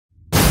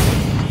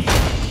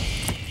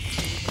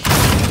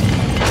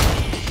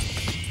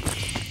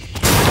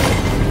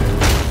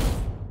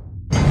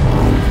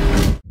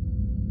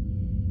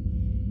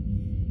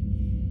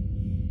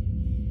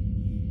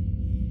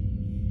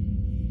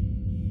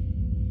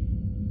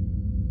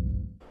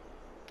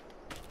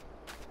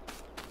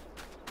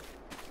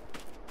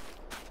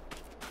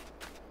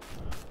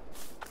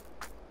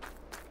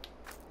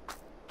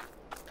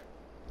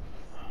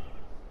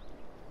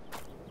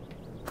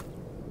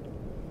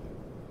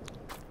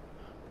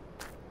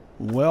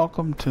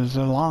Welcome to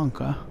Sri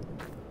Lanka,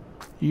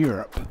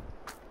 Europe.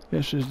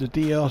 This is the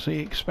DLC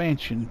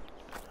expansion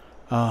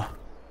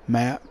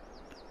map,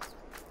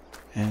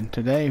 and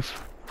today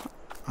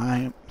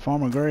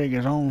Farmer Gregg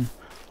is on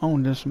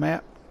this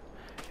map,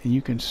 and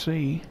you can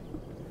see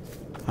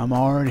I'm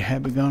already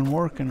have begun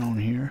working on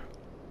here.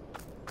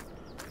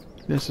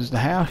 This is the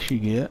house you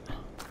get,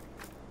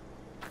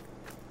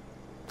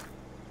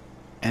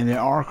 and there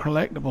are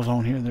collectibles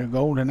on here. They're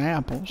golden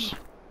apples.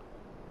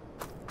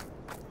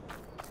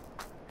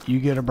 You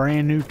get a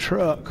brand new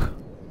truck.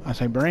 I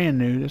say brand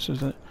new. This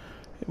is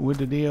with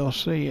the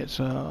DLC. It's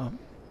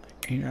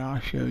here,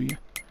 I'll show you.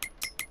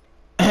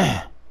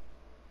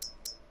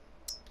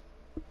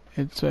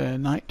 It's a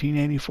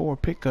 1984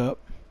 pickup.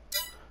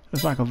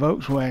 It's like a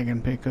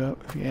Volkswagen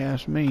pickup, if you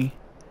ask me.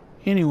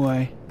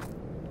 Anyway,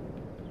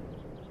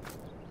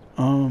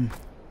 and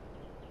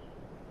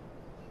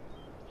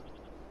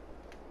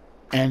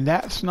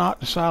that's not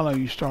the silo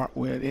you start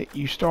with.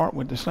 You start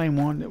with the same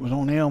one that was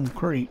on Elm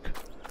Creek.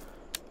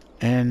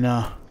 And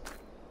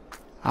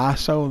I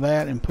sold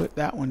that and put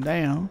that one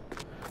down.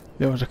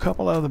 There was a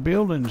couple other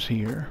buildings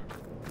here.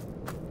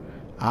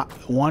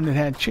 One that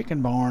had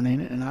chicken barn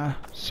in it, and I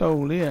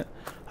sold it.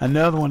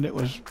 Another one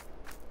that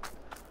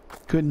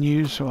couldn't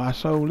use, so I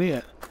sold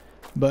it.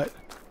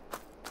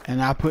 And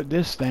I put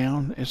this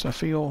down. It's a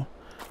field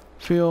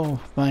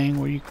thing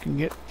where you can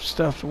get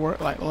stuff to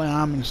work like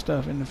lime and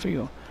stuff in the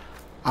field.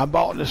 I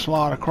bought this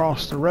lot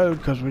across the road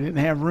because we didn't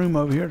have room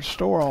over here to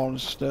store all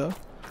this stuff.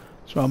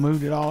 So I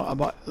moved it all.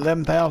 About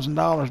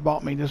 $11,000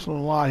 bought me this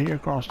little lot here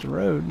across the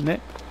road,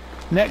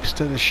 next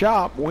to the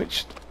shop,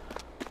 which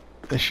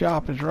the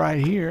shop is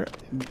right here,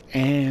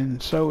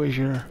 and so is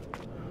your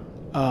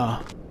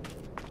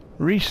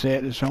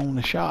reset is on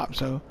the shop.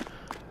 So,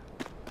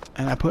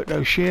 and I put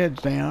those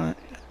sheds down,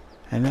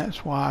 and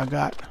that's why I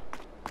got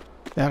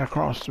that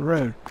across the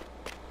road.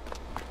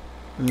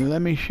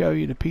 Let me show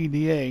you the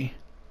PDA.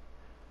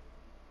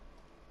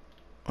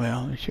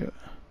 Well, let me show it.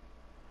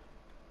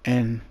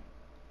 And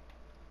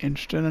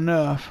interesting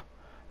enough,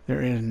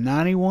 there is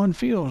 91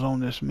 fields on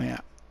this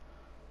map.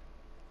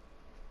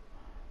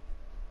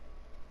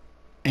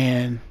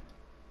 And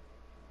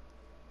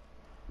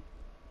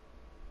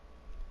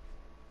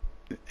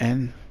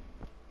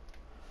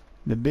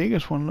the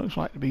biggest one looks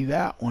like to be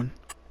that one.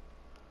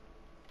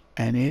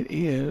 And it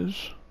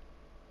is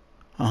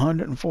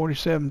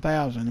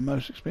 147,000, the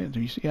most expensive.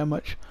 You see how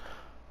much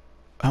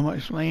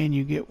land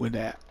you get with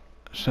that.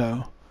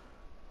 So,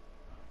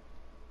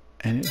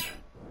 and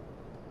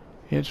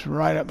it's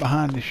right up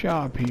behind the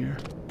shop here.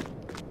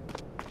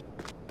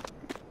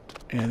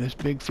 Yeah, this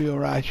big field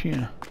right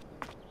here.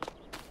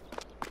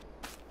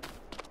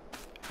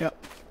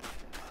 Yep.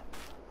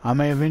 I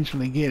may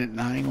eventually get it,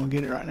 and I ain't gonna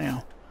get it right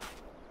now.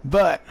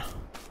 But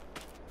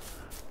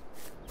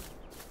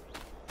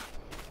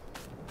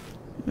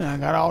I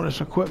got all this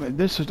equipment.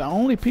 This is the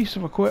only piece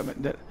of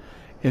equipment that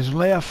is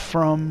left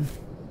from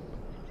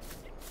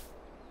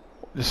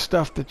the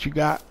stuff that you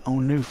got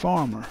on New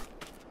Farmer,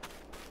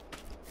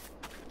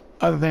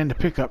 other than the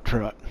pickup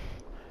truck.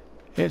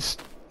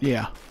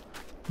 Yeah,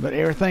 but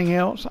everything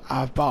else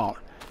I've bought.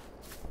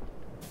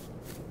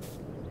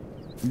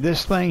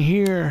 This thing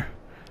here,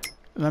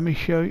 let me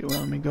show you.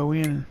 Well, let me go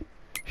in and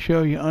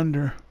show you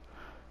under.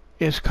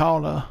 It's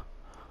called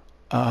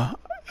a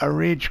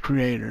ridge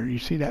creator. You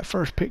see that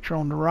first picture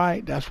on the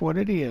right? That's what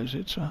it is.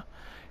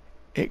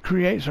 It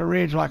creates a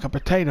ridge like a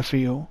potato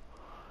field.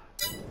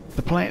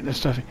 The plant and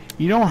stuff.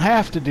 You don't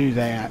have to do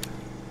that,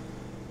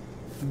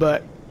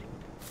 but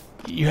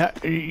you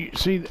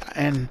see,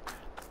 and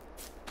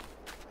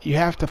you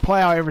have to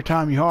plow every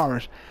time you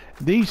harvest.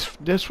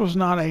 This was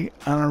not an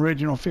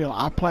original field.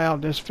 I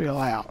plowed this field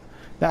out.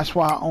 That's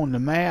why on the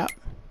map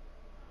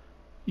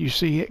you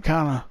see it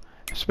kind of,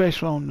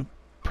 especially on the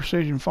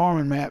precision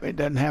farming map, it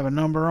doesn't have a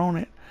number on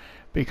it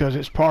because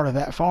it's part of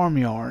that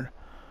farmyard.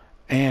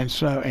 And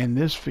so, in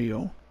this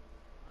field,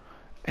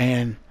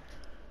 and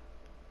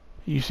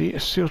you see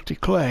it's silty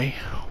clay,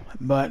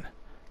 but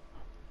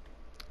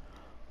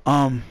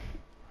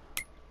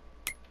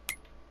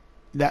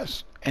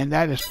that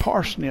is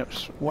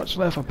parsnips. What's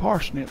left of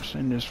parsnips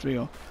in this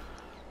field.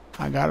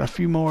 I got a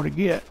few more to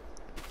get.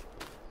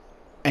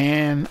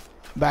 And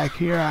back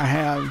here I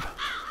have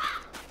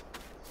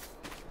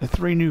the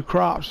 3 new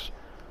crops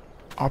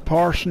are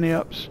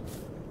parsnips,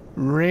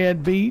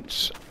 red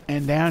beets,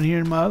 and down here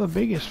in my other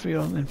biggest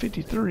field in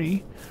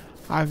 53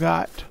 I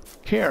got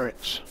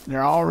carrots.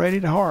 They're all ready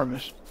to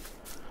harvest.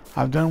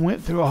 I've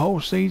went through a whole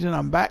season.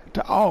 I'm back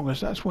to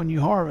August. That's when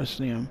you harvest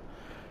them.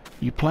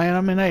 You plant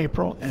them in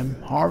April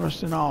and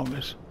harvest in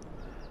August.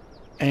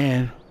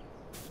 And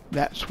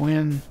that's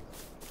when.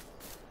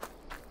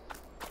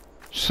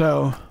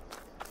 So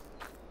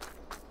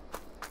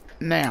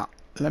now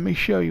let me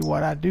show you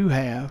what I do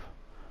have.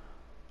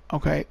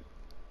 Okay,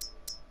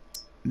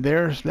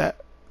 there's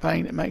that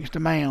thing that makes the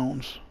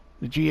mounds,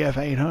 the GF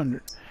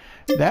 800.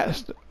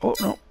 That's the, oh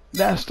no,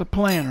 that's the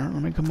planter.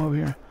 Let me come over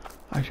here.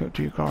 I'll show it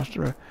to you across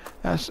the road.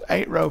 That's the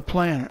 8-row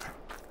planter.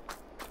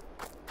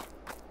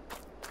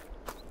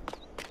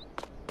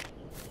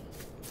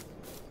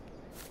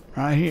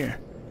 right here.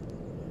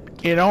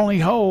 It only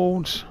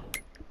holds,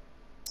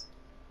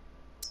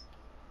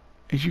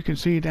 as you can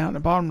see down at the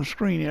bottom of the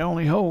screen, it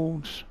only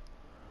holds,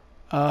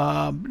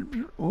 oh,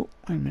 wait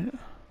a minute.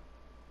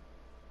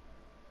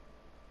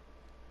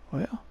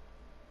 Well,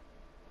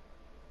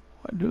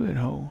 what do it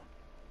hold?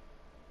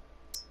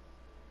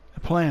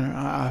 The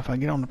planner, if I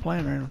get on the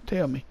planner, it'll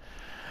tell me.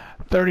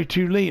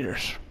 32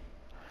 liters.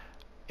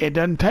 It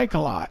doesn't take a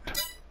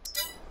lot.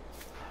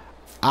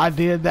 I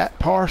did that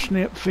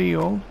parsnip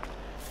field,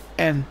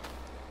 and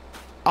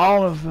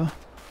all the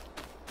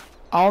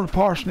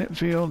parsnip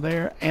field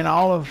there, and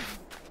all of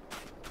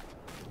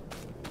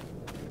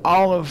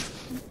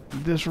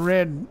this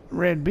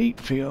red beet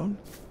field,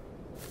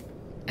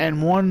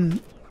 and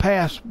one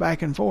pass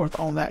back and forth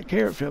on that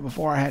carrot field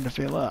before I had to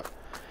fill up.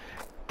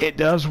 It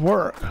does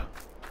work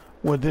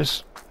with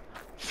this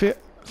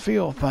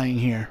fill thing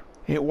here.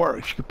 It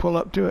works. You can pull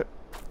up to it,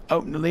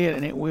 open the lid,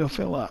 and it will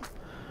fill up.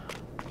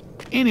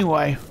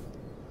 Anyway,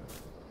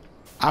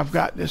 I've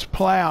got this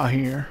plow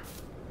here.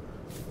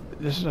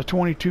 This is a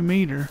 22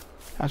 meter.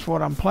 That's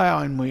what I'm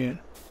plowing with.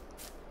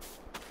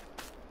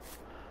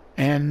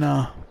 And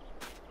my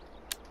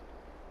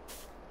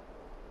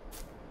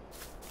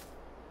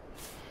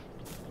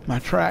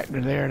tractor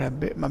there,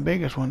 my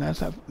biggest one,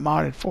 that's a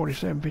modded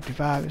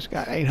 4755. It's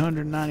got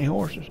 890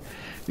 horses.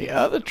 The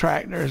other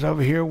tractor is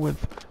over here with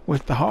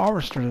the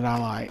harvester that I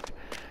like.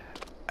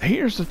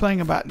 Here's the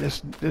thing about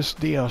this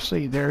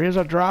DLC. There is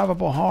a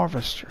drivable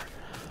harvester.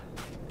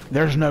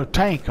 There's no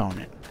tank on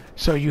it.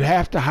 So you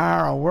have to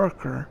hire a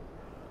worker.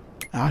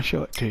 I'll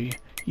show it to you.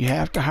 You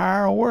have to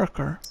hire a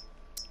worker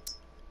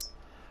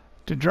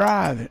to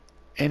drive it.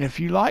 And if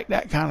you like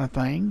that kind of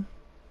thing,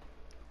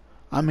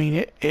 I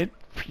mean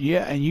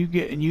yeah, and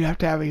you have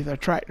to have either a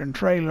tractor and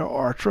trailer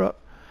or a truck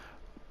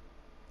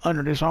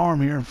under this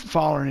arm here and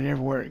following it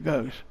everywhere it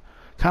goes.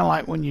 Kind of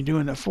like when you're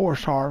doing the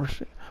forage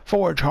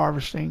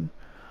harvesting,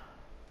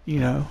 you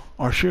know,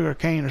 or sugar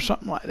cane or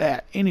something like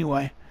that.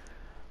 Anyway,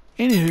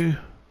 anywho,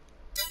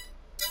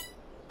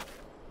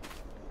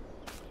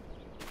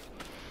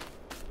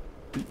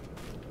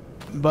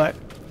 but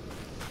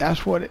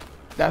that's what it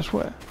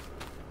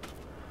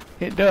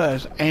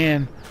does.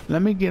 And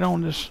let me get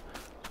on this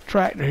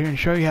tractor here and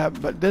show you how.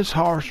 But this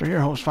harvester here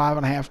holds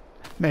 5.5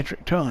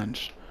 metric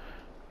tons,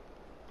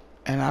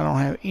 and I don't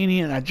have any,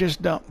 and I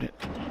just dumped it.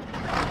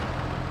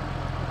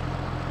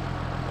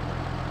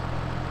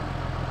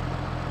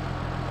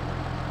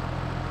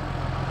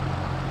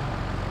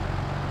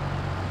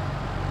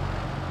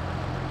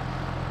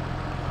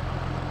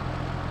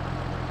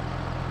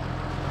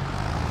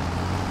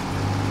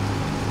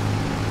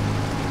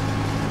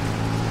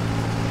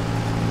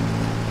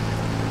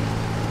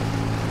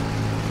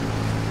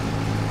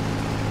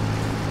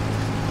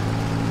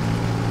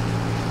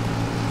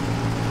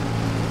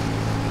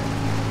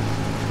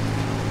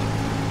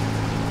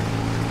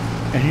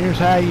 And here's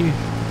how you,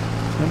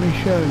 let me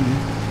show you.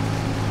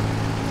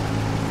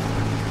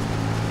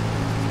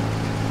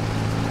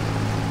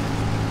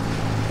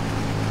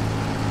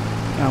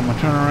 Now I'm going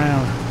to turn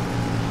around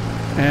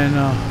and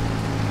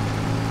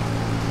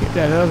get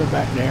that other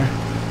back there.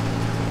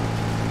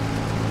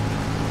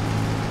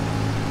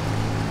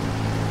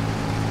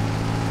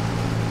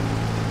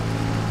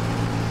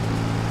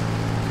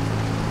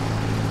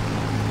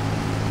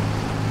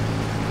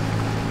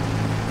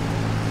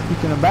 You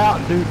can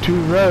about do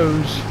 2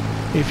 rows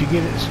if you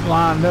get it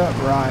lined up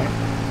right.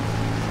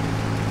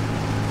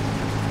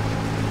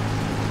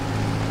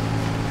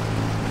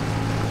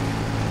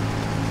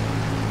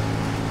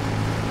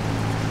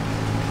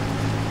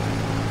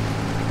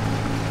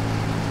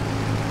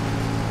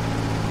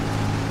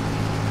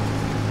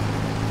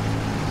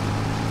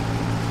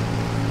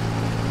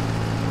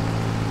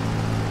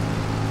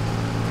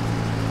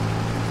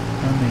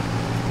 Let me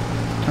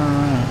turn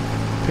around,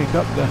 pick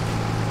up the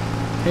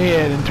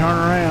head and turn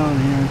around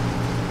here.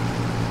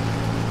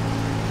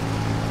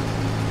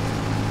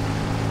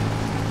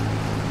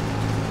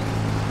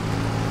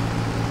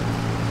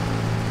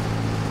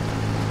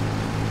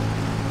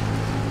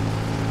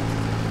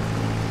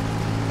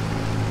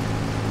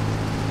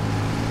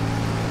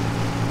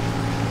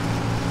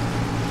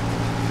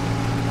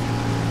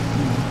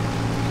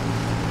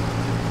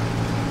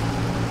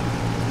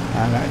 I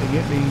got to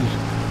get these.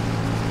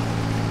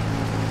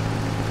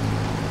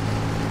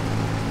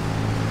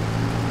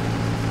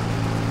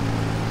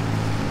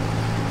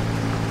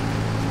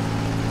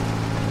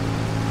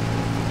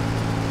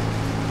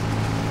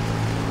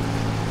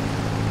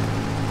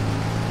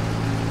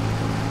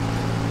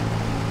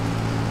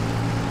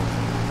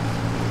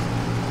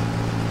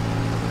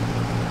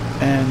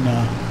 And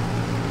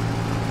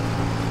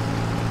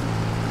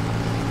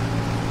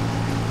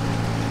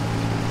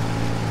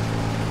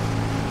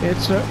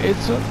it's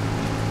a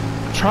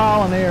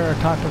trial and error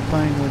type of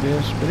thing with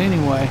this, but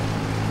anyway,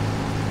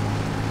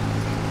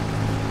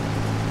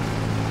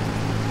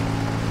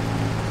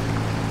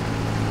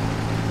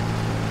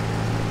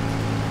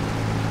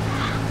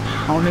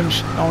 on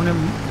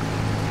them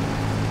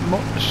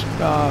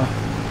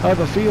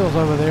other fields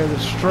over there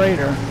that's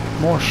straighter,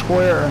 more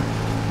square,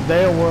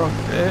 they'll work.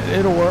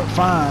 It'll work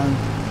fine.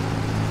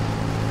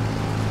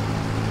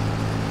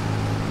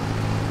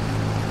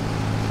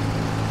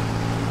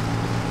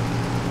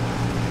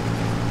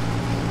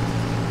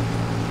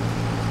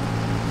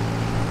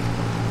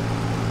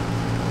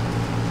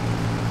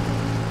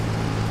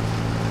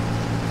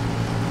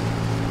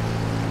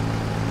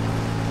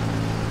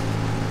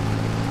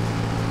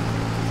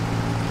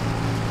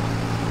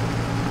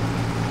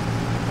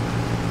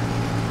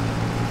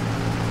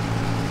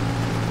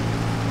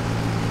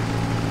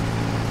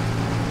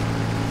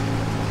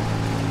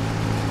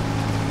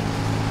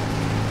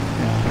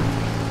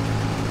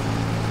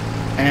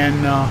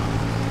 And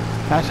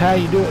that's how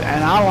you do it.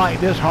 And I like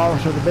this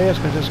harvester the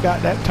best because it's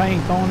got that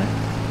tank on it.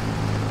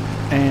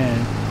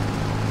 And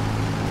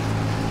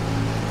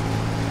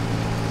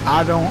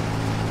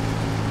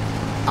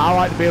I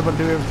like to be able to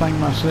do everything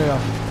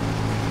myself.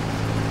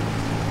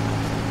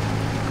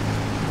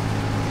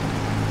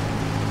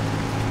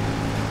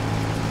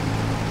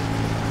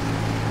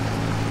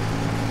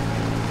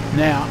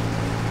 Now,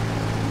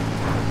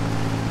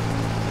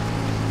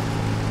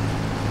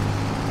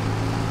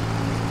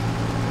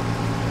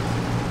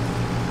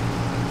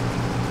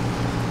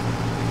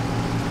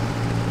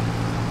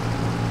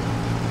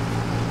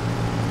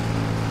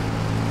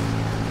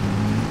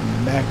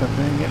 back up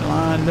and get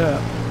lined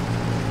up.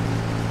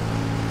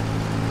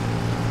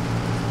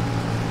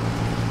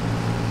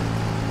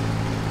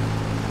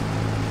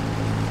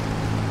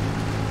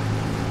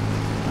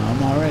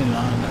 I'm already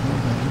lined up.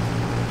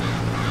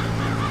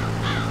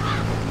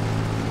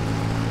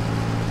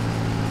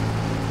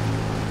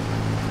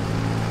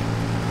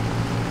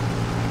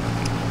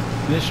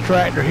 This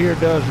tractor here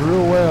does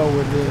real well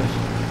with this.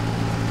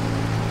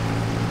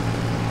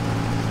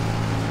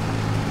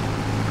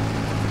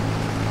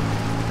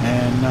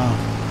 And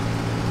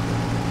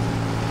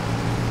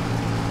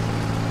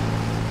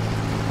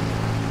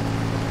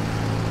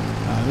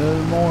a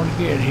little more to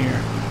get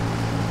here.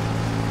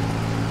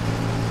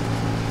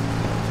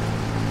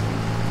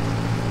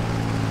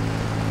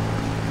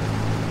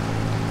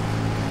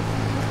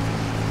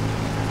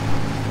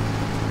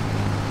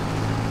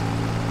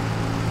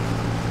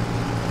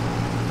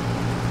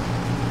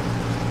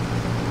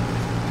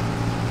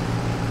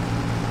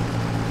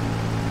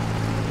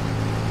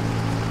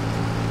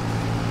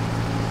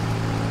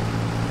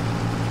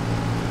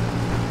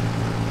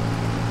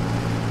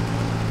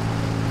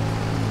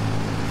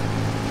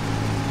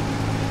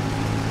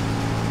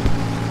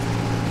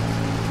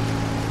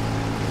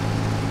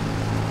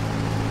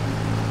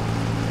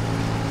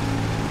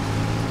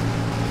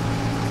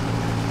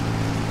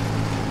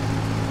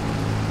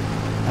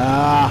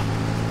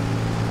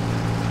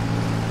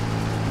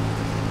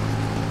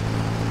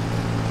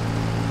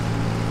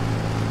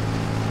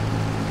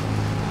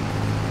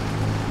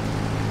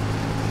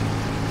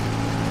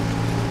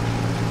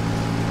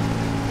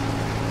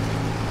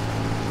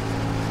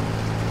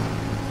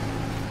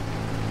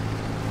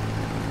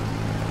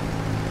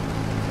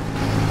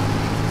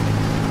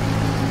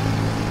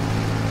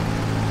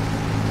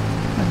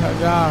 I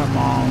got them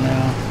all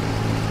now.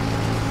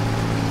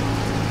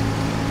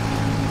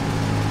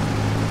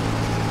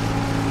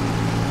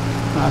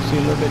 I see a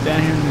little bit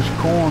down here in this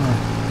corner.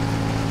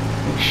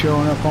 It's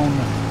showing up on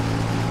the...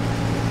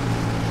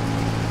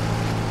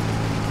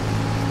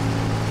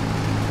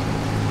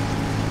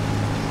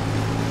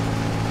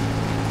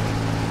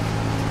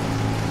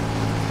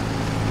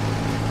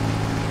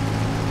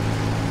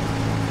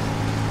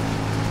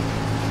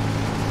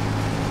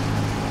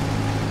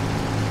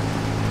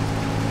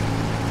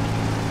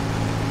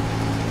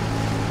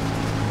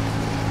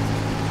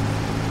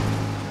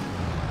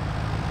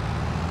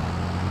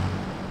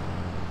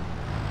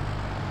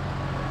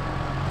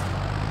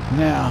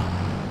 Now,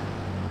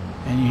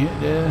 and you hit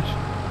this,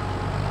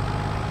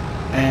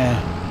 and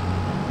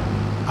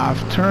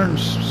I've turned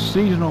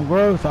seasonal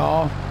growth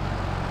off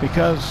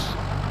because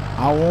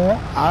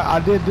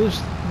I did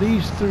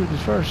these through the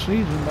first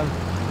season, but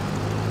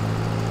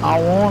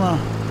I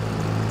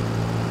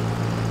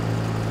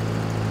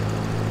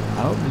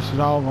hope this is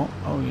all going.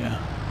 Oh yeah.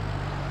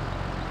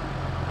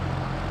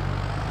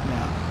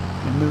 Now,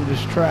 let me move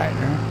this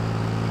tractor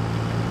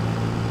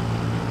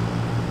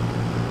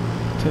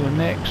to the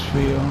next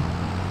field,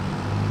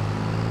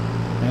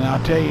 and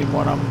I'll tell you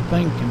what I'm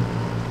thinking.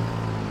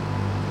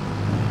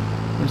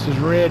 This is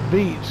red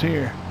beets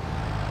here.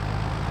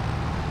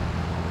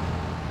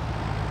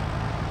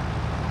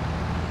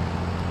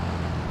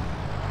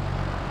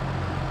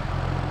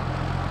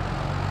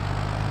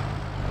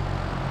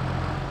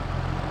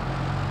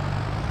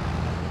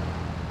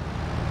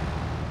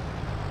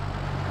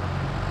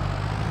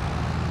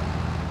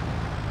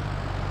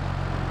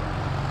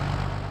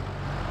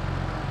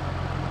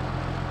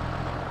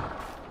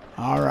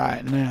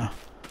 Alright, now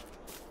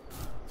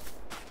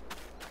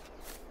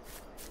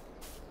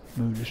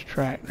move this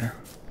truck,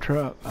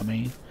 I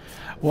mean.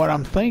 What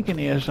I'm thinking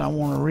is I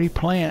want to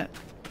replant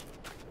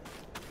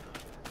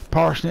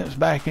parsnips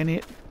back in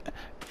it,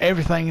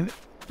 everything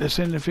that's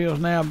in the fields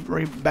now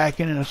back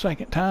in it a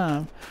second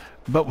time,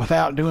 but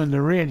without doing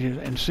the ridges,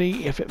 and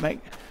see if it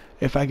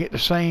if I get the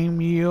same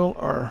yield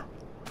or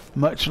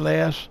much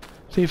less.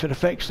 See if it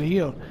affects the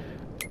yield.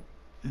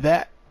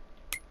 That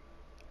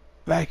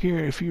back here,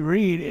 if you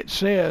read, it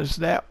says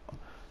that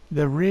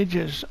the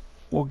ridges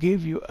will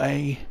give you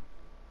a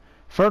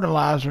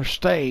fertilizer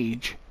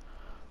stage.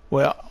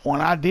 Well, when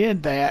I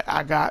did that,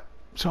 I got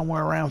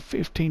somewhere around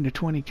 15 to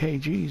 20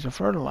 kgs of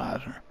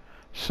fertilizer.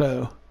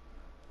 So,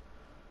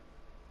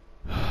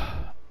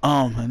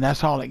 and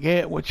that's all it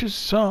get, which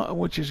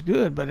is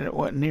good, but it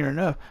wasn't near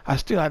enough. I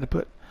still had to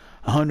put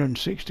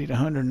 160 to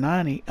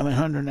 190. I mean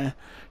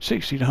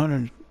 160 to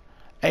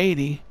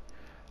 180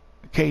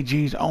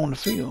 kgs on the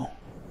field.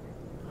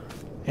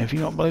 If you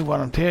don't believe what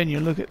I'm telling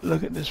you, look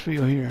at this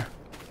field here.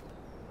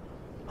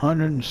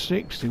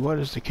 160. What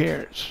is the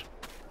carrots?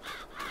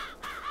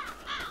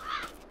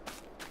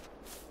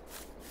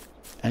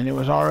 And it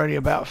was already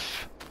about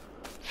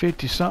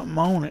 50 something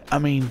on it. I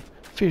mean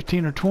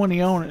 15 or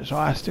 20 on it, so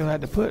I still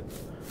had to put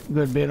a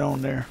good bit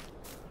on there.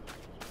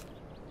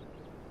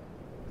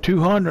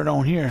 200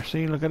 on here.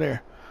 See, look at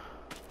there.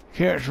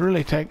 Carrots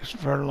really takes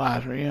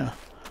fertilizer, yeah.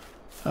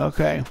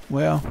 Okay,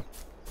 well,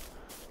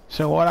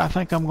 so what I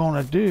think I'm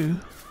going to do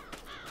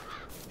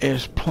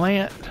is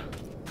plant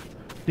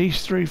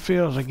these 3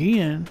 fields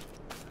again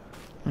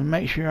and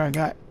make sure I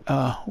got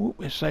got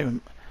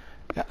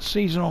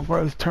seasonal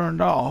growth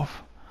turned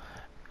off,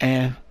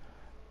 and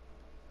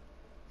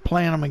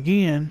plant them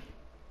again.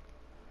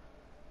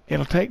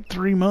 It'll take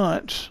 3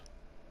 months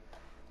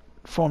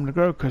for them to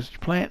grow, because you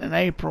plant in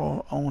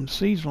April on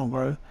seasonal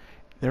growth.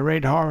 They're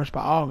ready to harvest by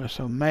August,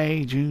 so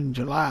May, June,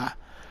 July.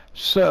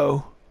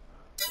 So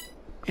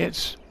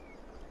it's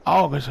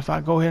August. If I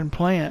go ahead and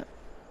plant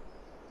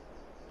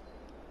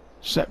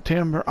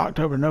September,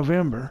 October,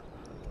 November,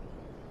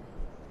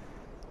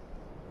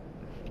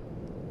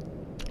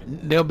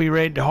 they'll be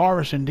ready to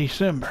harvest in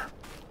December.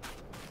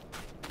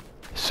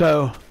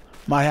 So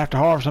might have to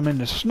harvest them in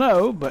the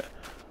snow, but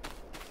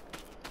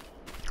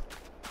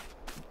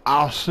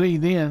I'll see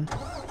then.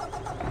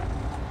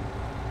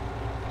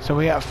 So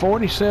we got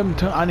 47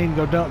 tons. I need to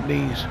go dump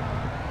these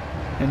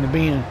in the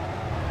bin.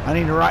 I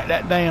need to write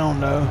that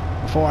down though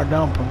before I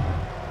dump them.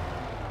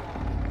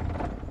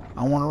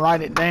 I want to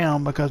write it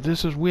down because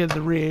this is with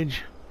the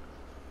ridge.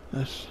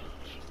 Let's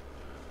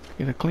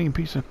get a clean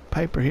piece of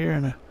paper here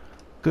and a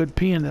good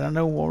pen that I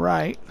know will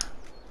write.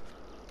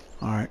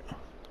 Alright.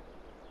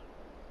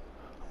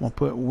 I'm going to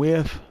put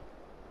with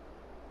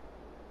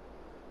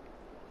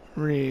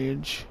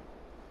ridge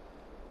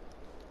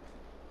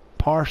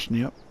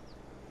parsnip.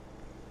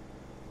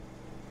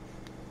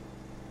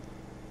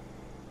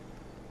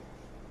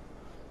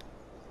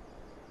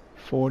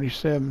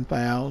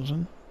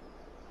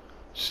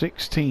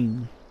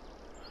 $47,016.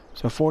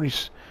 So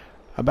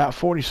about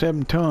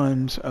 47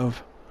 tons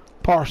of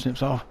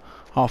parsnips off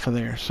of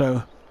there.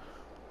 So,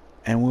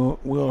 and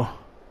we'll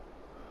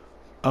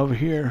over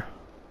here,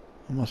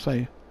 I'm gonna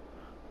say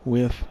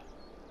without.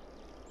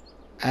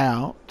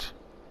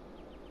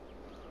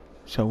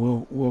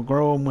 So we'll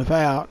grow them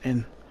without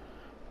and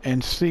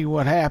see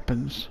what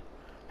happens.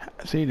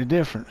 See the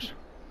difference.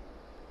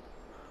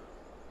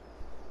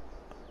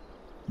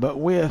 But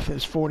with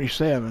is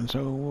 47,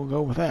 so we'll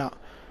go without.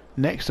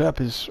 Next up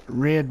is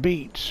red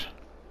beets.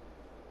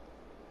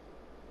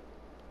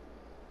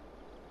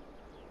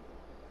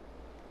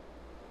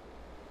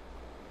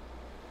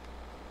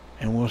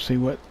 And we'll see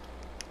what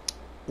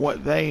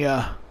they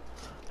how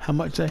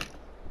much they,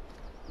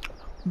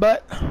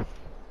 but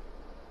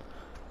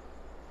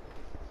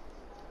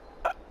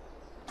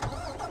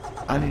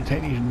I need to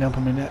take these and dump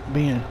them in that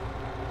bin.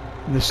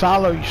 The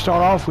silo you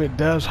start off with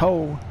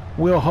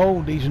will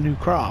hold these new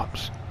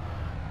crops.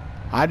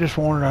 I just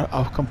wanted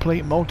a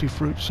complete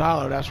multi-fruit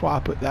silo. That's why I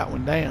put that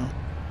one down.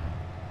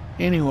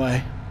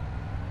 Anyway,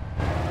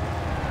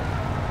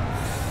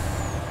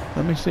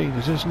 let me see.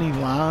 Does this need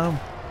lime?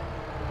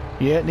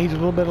 Yeah, it needs a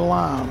little bit of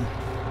lime.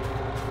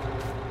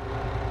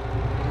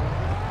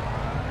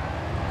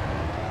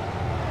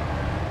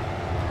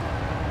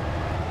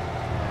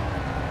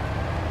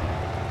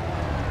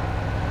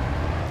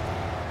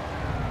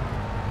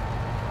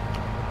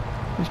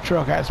 This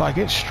truck acts like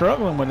it's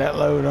struggling with that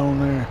load on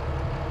there.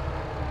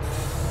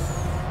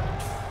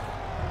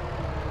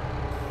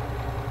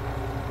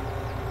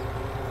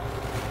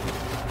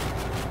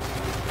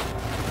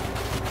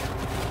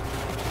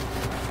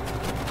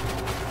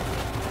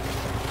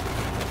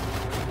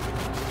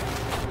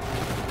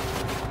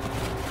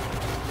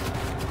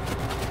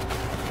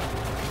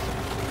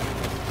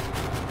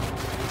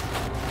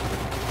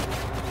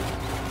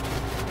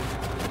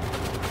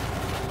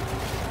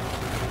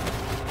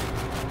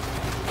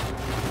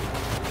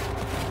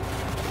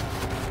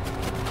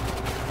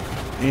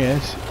 Yeah,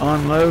 it's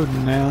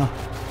unloading now.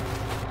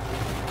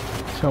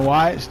 So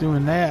while it's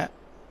doing that,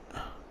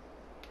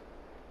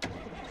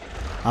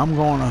 I'm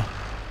gonna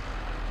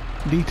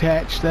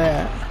detach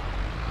that,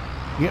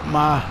 get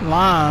my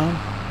lime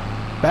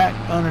back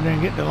under there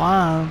and get the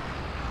lime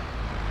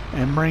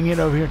and bring it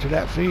over here to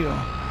that field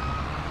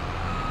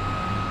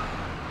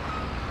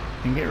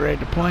and get ready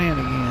to plant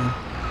again.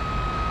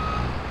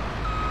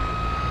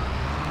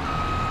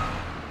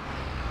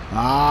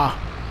 Ah,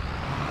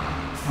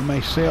 I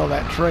may sell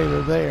that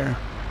trailer there.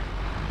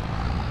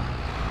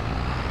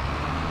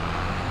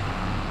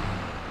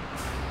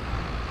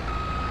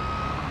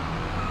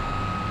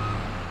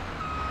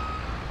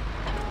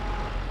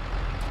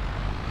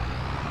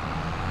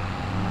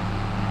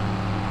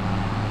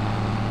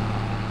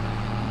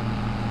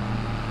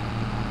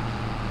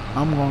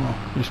 I'm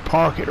gonna just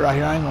park it right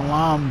here. I ain't gonna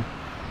lime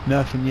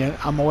nothing yet.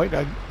 I'm gonna wait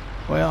till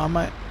well, I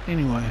might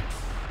anyway.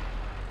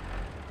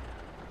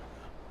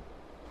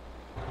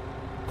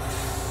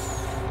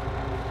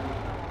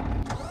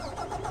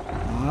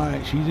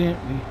 Alright, she's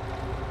empty.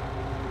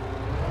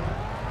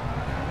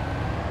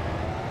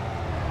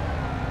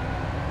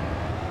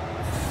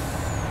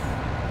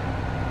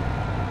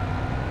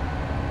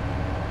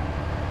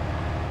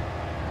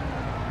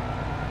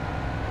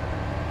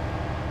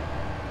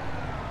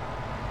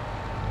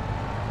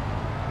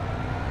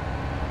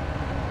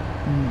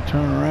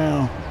 Turn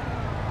around.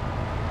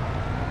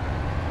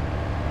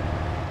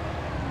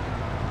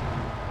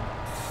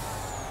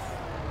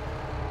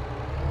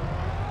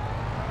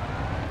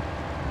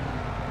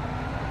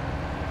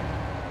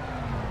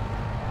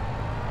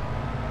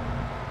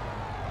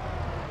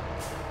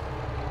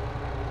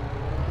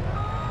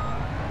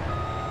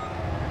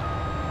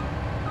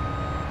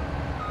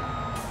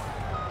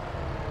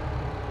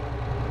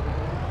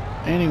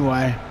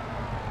 Anyway,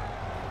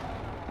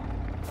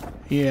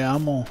 yeah,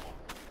 I'm gonna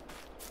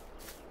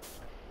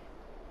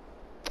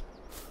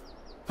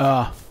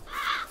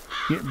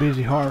get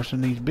busy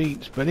harvesting these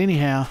beets. But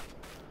anyhow,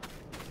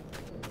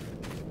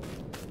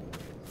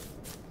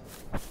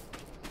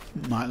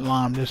 might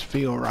lime this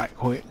field right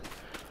quick,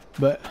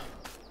 but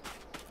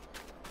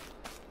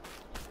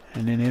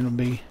and then it'll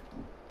be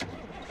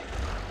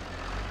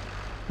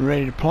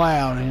ready to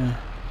plow then.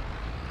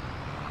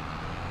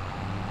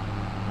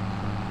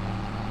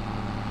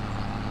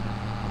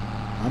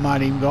 I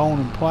might even go on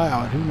and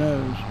plow it, who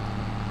knows.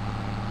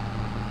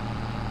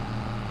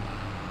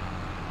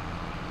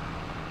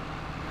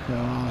 So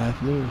all I have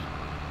to do is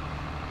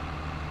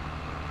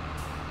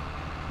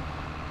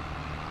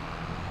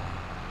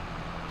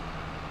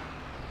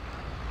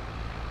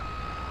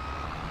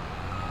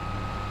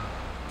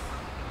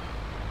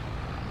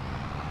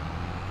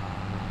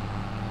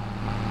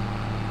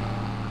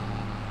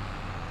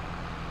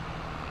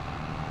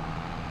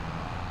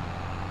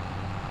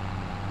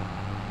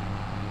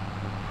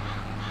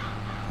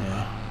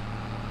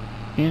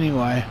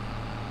anyway,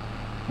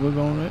 we're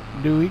going to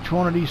do each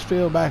one of these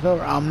fields back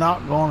over. I'm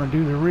not going to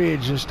do the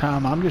ridge this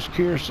time. I'm just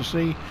curious to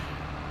see,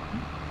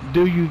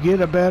 do you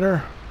get a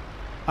better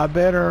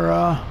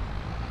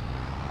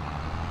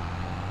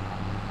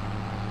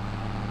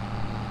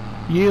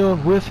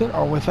yield with it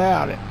or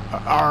without it?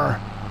 Or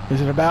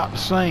is it about the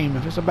same?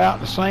 If it's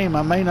about the same,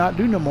 I may not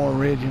do no more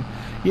ridging.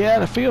 Yeah,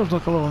 the fields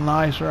look a little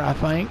nicer, I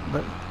think,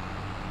 but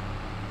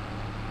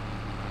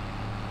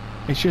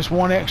it's just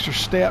one extra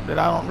step that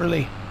I don't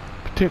really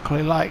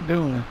particularly like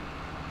doing.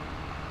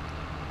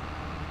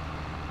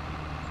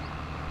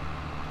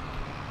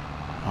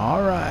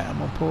 Alright, I'm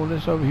gonna pull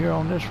this over here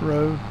on this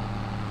road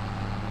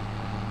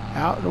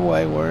out the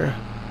way where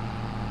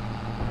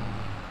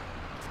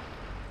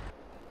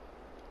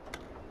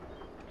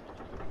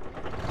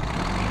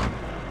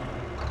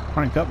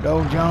crank up the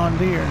old John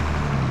Deere.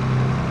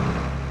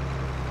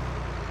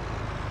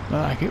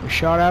 Look like it was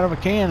shot out of a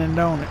cannon,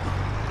 don't it?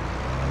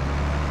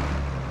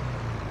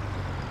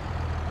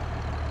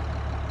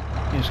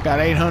 It's got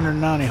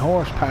 890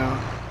 horsepower.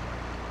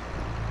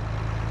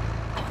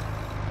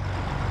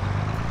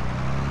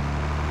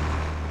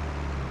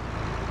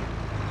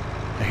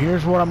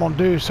 Here's what I'm going to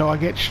do so I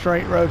get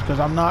straight roads, because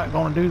I'm not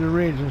going to do the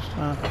ridge this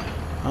time.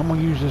 I'm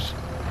going to use this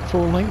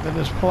full length of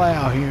this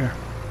plow here.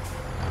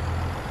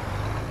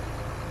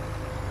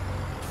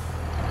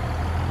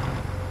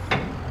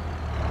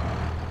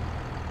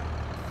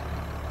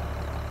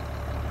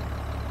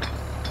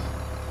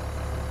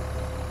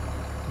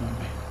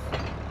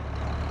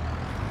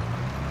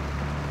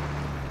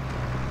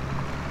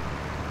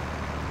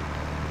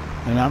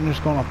 And I'm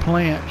just going to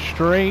plant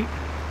straight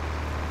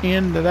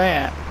into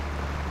that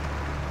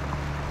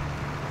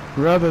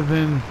rather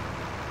than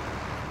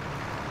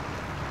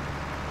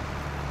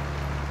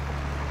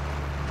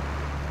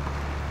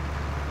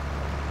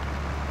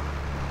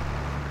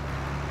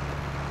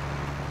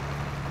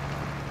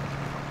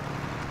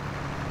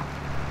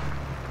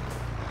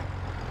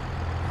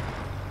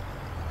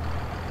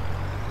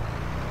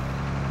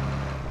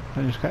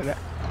I just got that.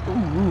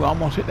 Ooh,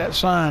 almost hit that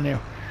sign there.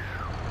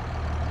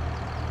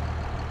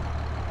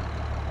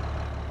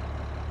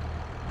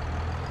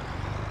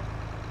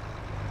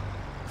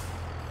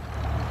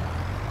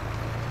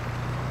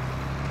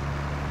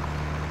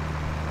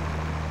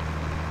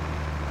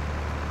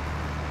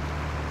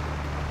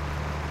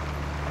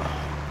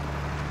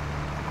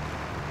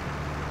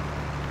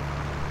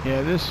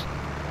 Yeah, this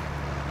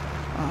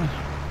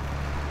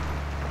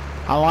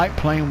I like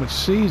playing with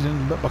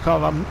seasons, but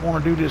because I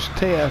want to do this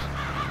test,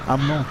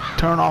 I'm going to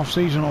turn off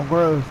seasonal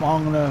growth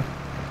long enough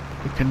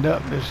to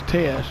conduct this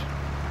test.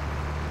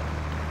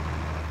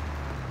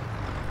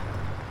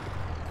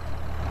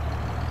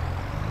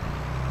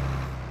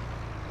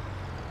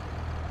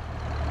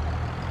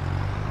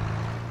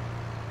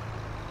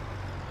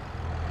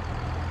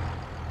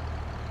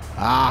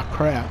 Ah,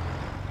 crap.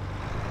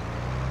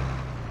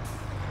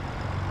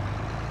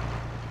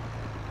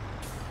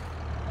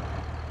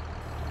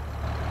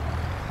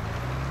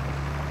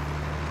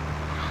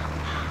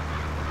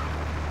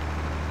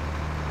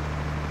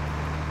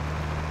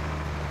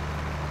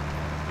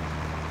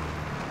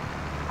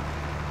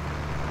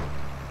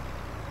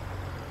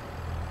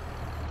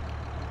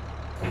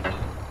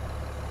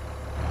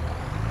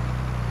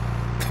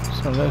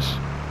 So let's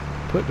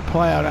put the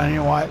plow down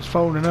here while it's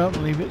folding up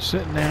and leave it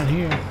sitting down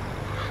here.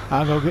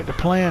 I'll go get the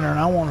planter, and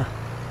I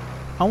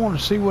wanna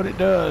see what it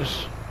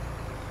does.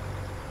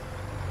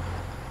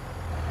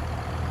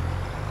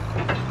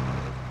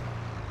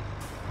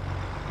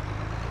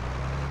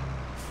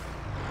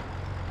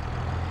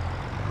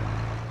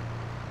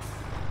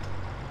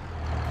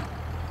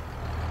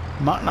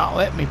 Might not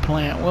let me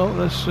plant. Well,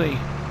 let's see.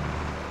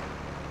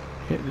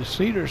 The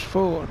seeder's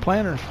full, the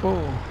planter's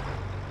full.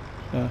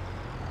 So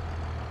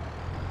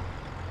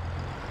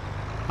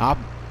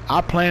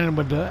I planted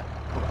with the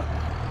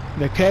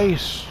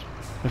case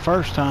the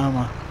first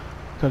time,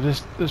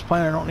 because this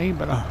planter don't need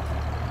but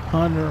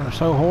 100 or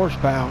so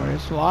horsepower.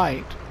 It's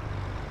light.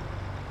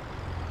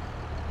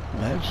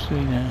 Let's see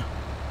now.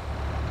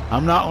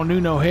 I'm not gonna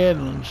do no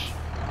headlands.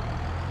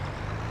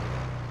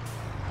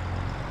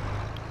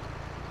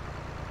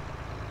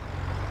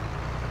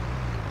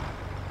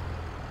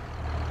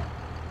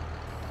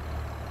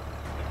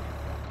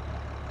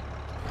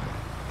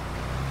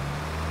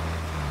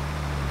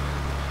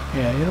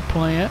 Yeah, it'll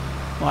plant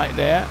like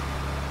that.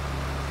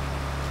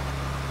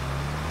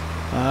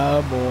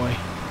 Oh boy.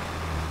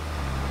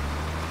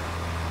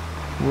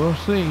 We'll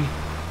see.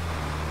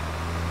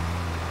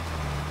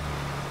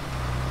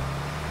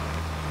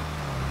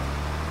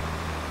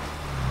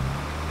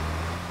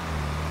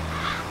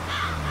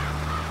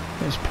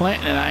 It's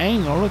planting at an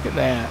angle. Look at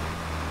that.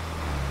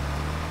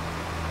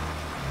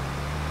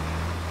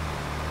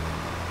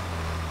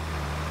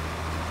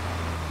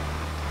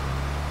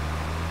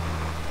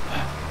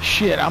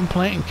 Shit, I'm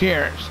planting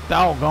carrots.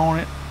 Doggone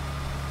it.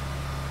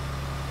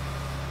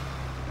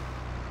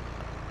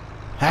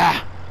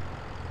 Ha!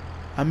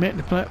 I meant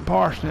to plant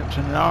parsnips,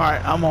 and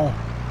alright, I'm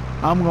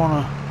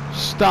gonna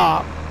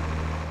stop,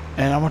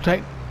 and I'm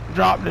gonna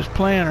drop this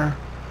planter,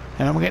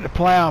 and I'm gonna get the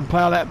plow and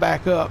plow that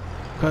back up,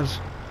 because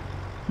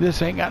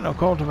this ain't got no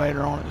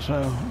cultivator on it. So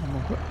I'm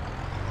gonna put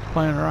the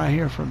planter right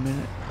here for a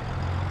minute.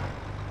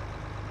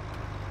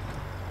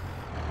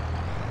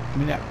 I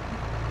mean, that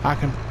I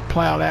can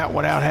plow that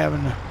without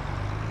having to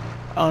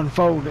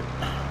unfold it.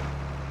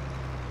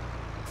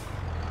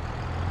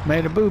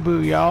 Made a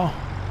boo-boo, y'all.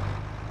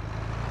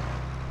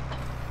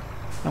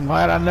 I'm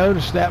glad I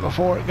noticed that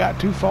before it got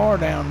too far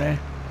down there.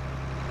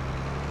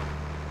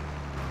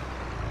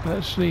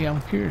 Let's see,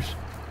 I'm curious.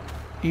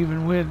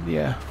 Even with,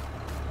 yeah.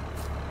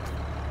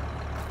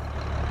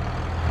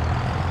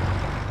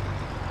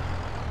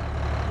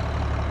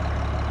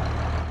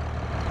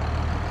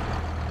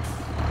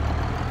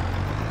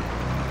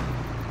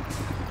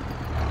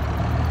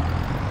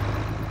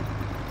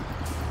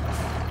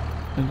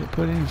 Does it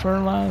put any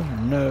fertilizer?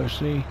 No,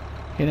 see.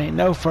 It ain't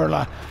no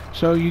fertilizer.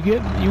 So you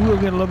will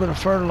get a little bit of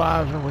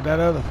fertilizer with that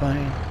other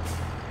thing.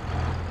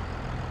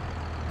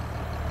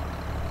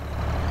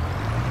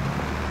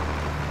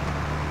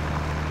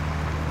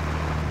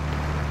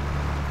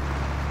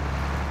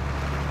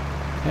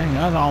 Dang,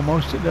 I was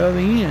almost at the other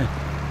end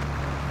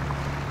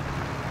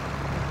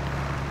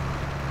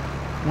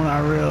when I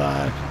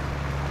realized.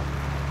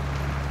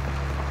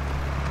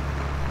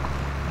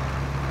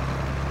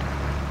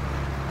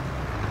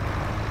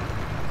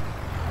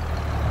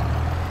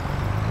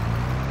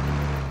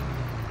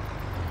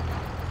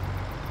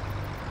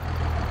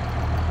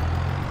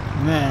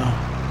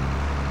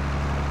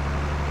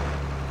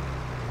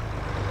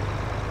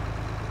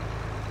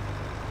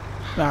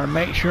 Now to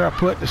make sure I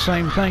put the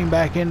same thing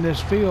back in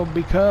this field,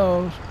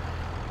 because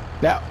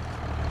that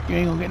you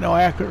ain't gonna get no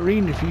accurate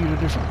reading if you use a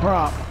different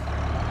crop.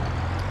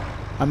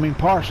 I mean,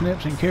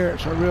 parsnips and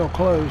carrots are real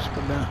close,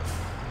 but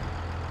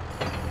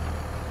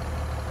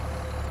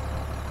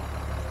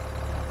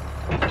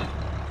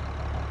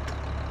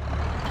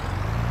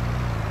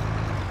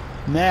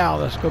now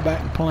let's go back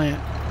and plant.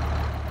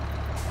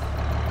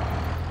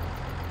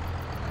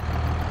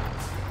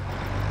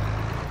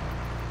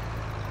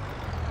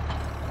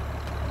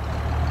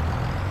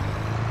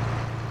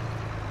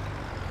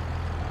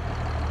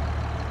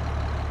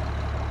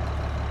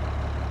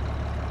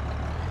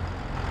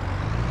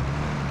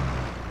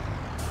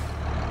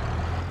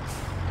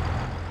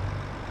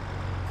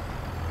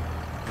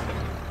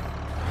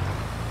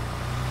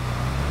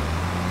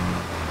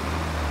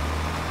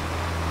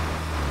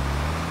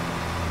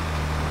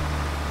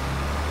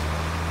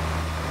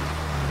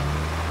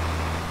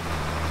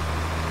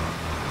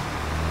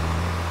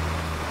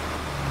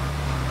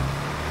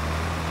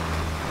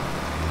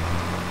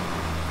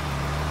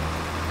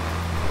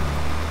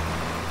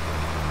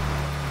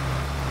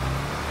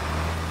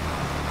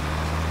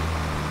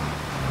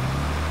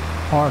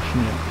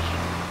 Parsnips.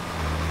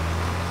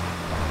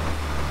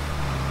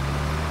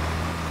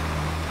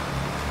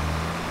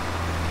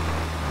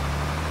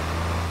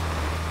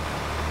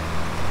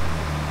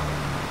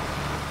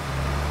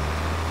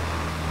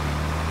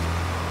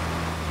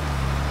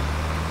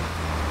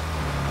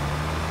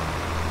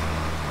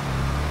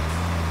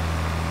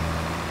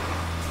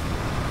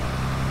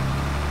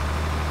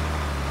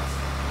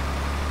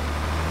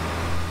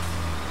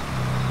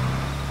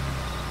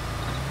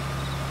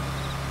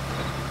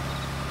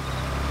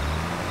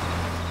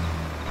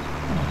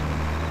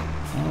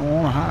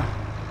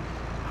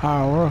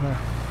 hire worker.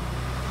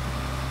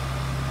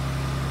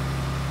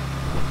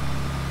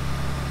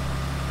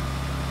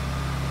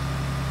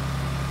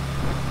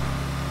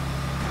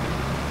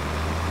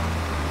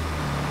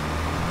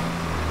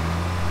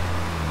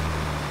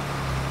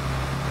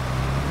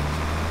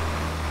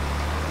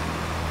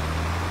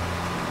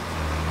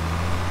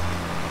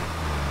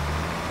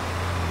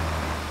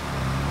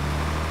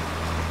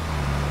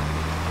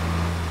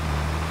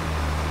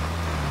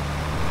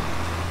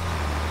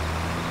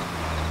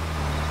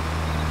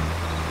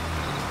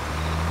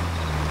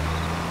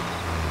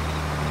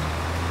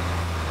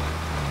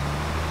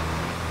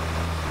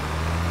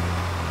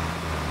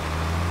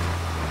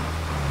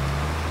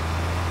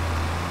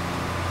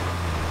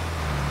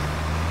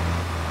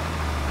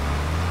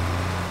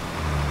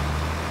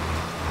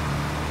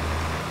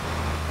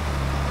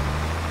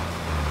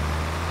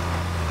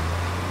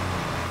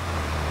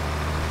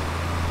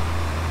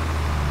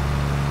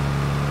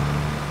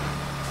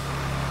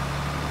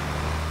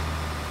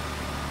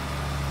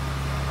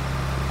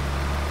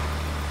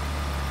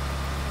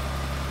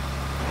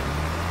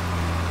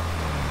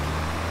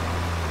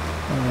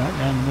 Right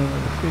down the middle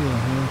of the field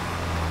here.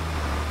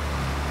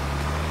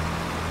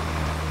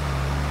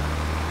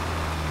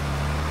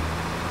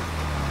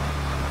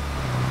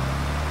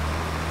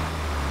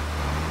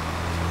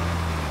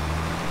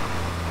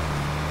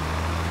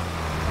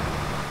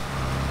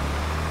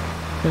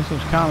 This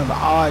is kind of an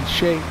odd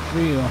shaped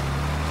field.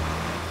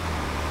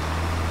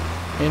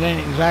 It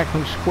ain't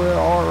exactly square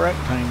or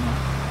rectangle.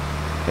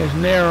 It's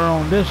narrower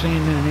on this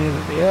end than it is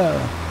at the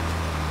other.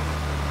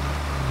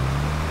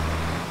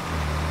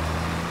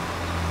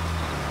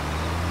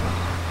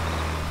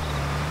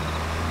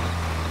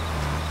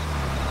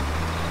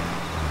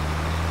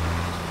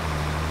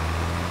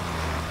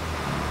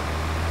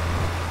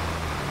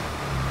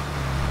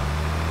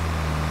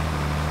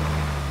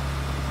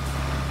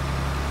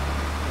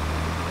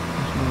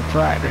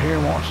 Tractor here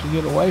wants to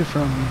get away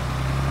from you.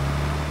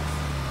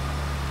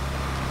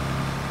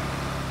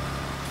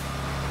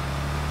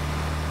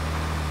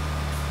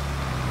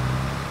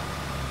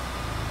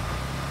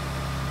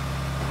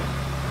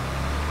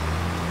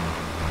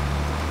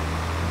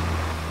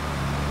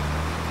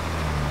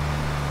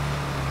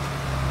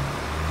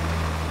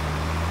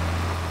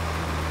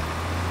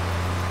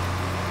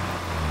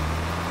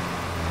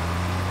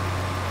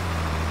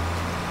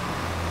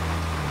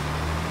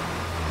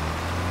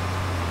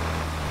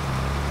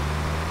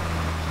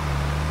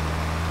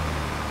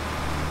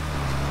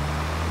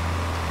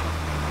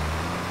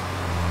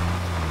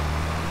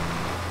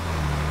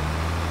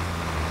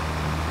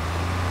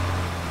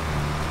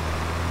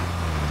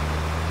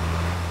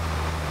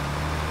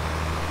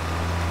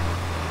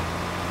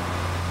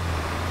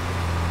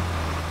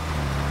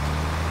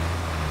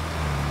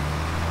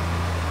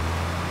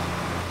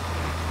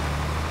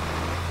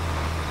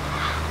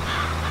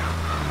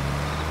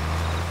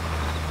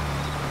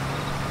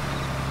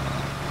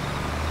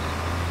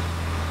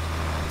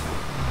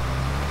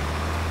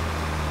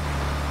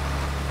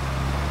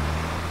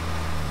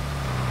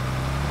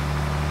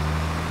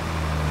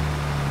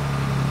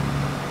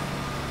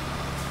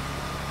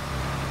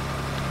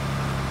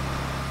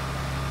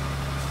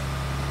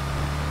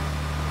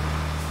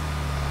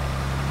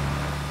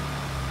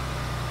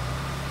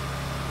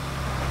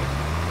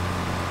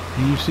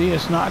 And you see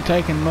it's not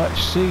taking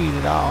much seed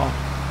at all.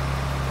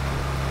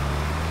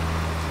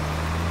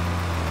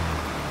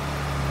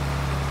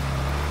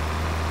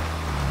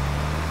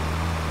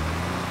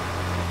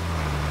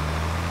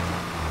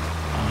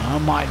 I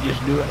might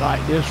just do it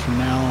like this from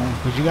now on,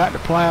 because you got to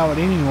plow it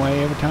anyway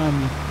every time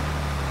you...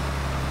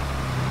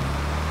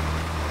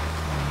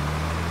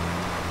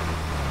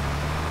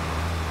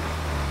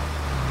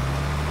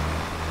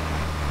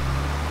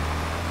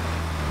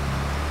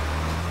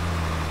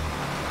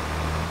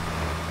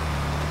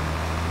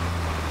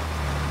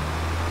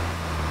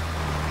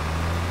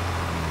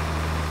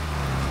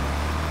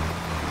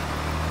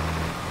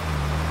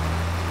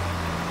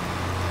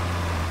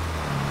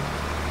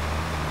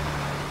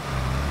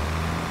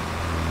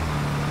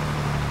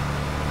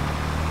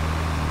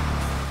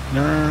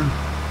 Darn,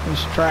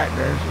 this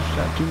tractor has just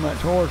got too much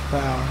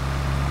horsepower.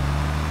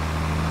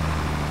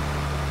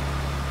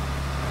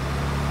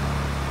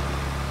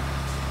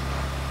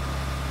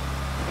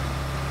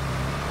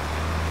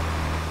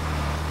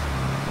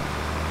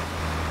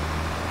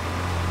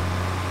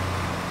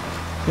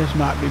 This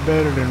might be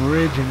better than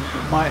ridging.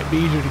 It might be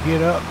easier to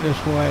get up this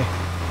way.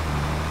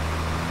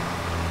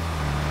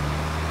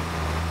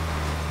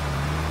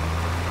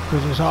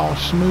 Because it's all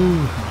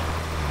smooth.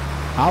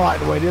 I like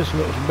the way this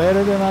looks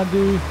better than I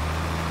do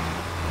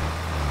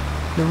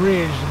the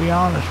ridge, to be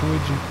honest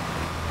with you.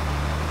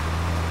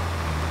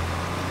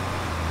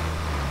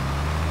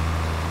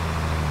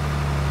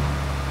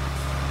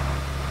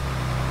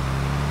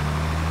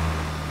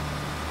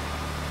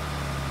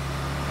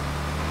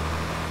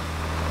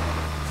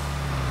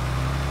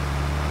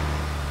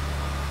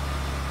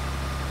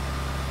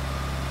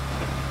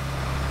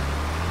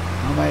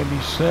 I may be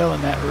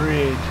selling that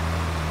ridge.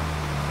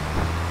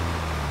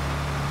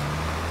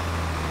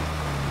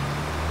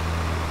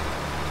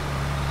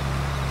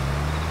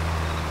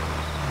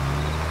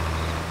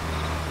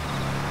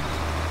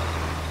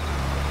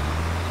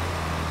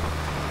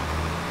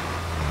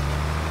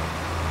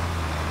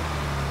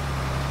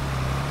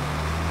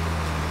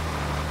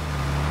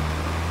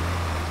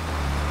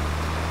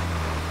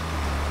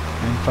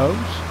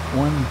 folks,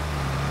 when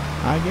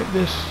I get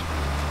these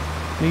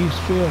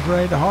fields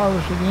ready to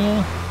harvest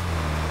again,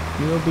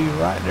 you'll be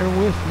right there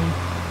with me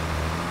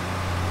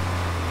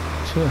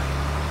to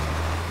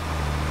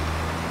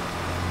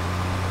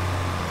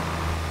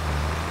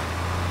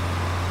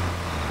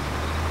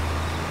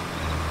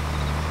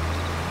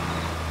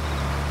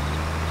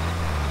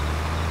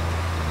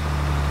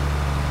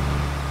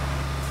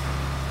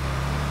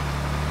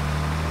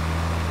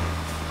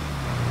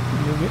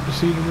get to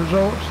see the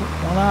results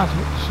when I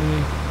get to see.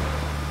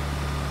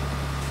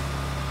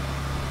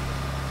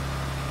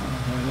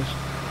 Okay, let's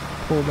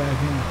pull back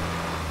in.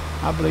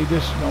 I believe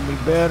this is going to be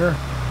better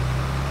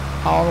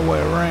all the way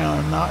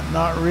around,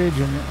 not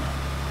ridging it.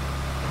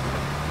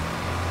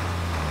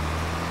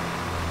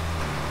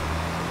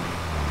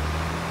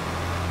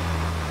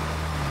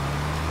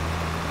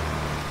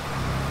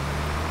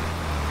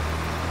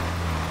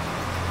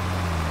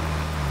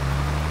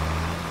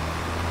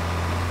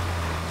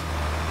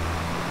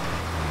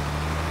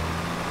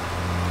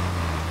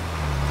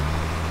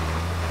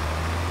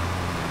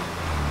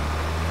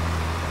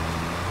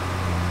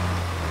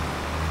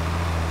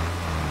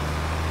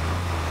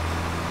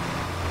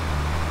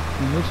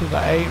 And this is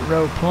an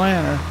 8-row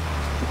planter,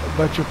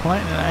 but you're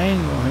planting an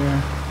angle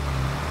here.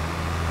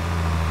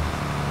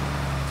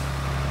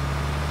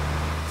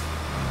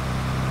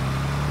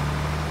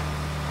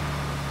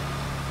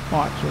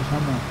 Watch this,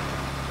 I'm gonna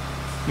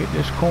get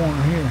this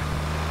corner here.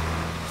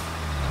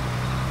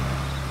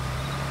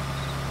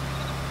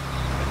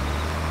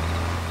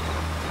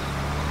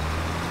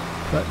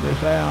 Cut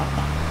this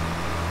out.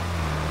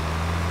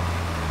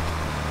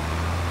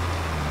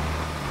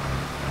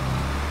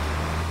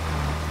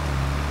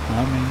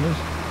 I mean,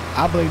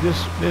 I believe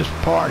this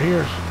part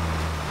here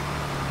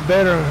is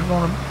better,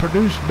 going to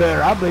produce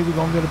better. I believe we're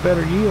going to get a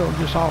better yield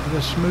just off of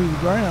this smooth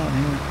ground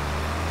here.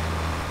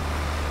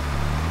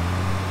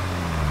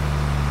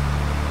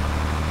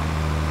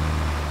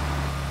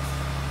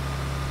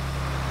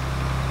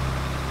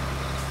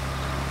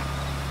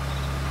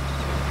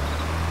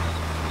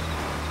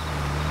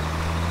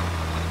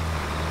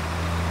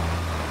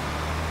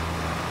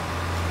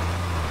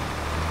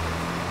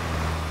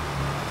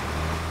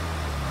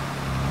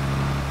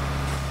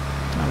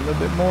 A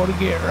little bit more to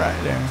get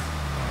right there.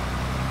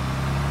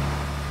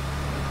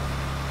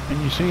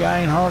 And you see I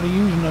ain't hardly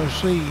using no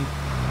seed.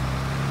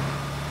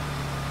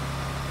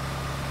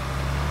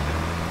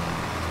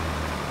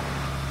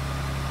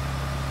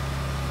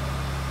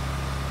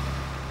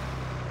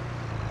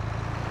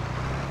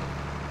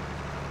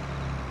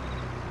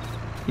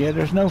 Yeah,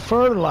 there's no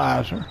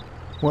fertilizer.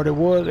 What it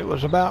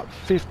was about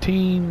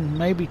 15,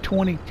 maybe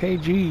 20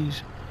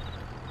 kgs.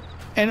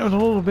 And it was a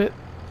little bit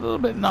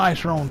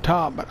nicer on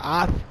top, but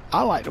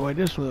I like the way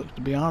this looks,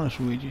 to be honest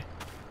with you.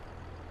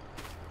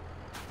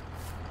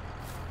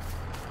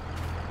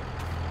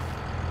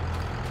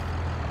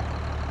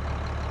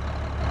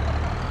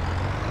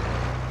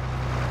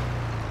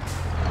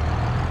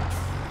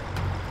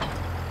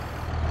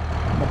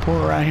 I'm gonna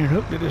pull it around here and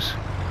hook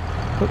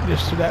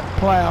this to that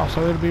plow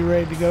so it'll be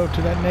ready to go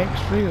to that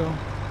next field.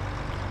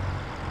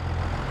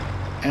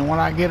 And when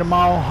I get them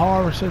all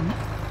harvested,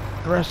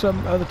 the rest of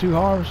them, the other two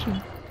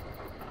harvested,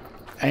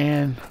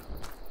 and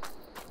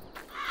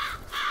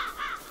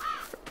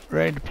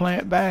ready to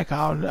plant back,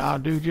 I'll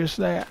do just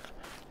that.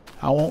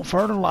 I won't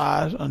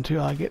fertilize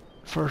until I get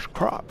first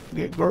crop,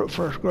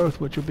 first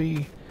growth, which will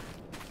be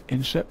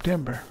in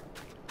September.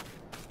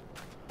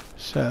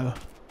 So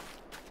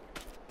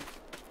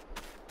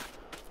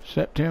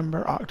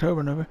September,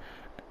 October, November.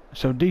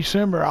 So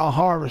December I'll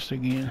harvest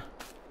again.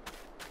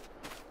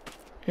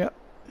 Yep.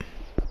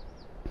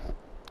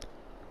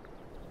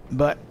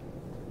 But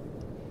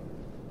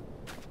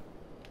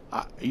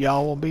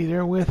y'all will be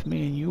there with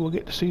me and you will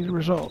get to see the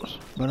results.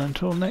 But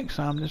until next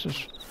time, this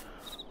is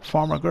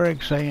Farmer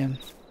Gregg saying,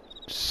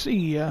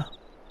 see ya.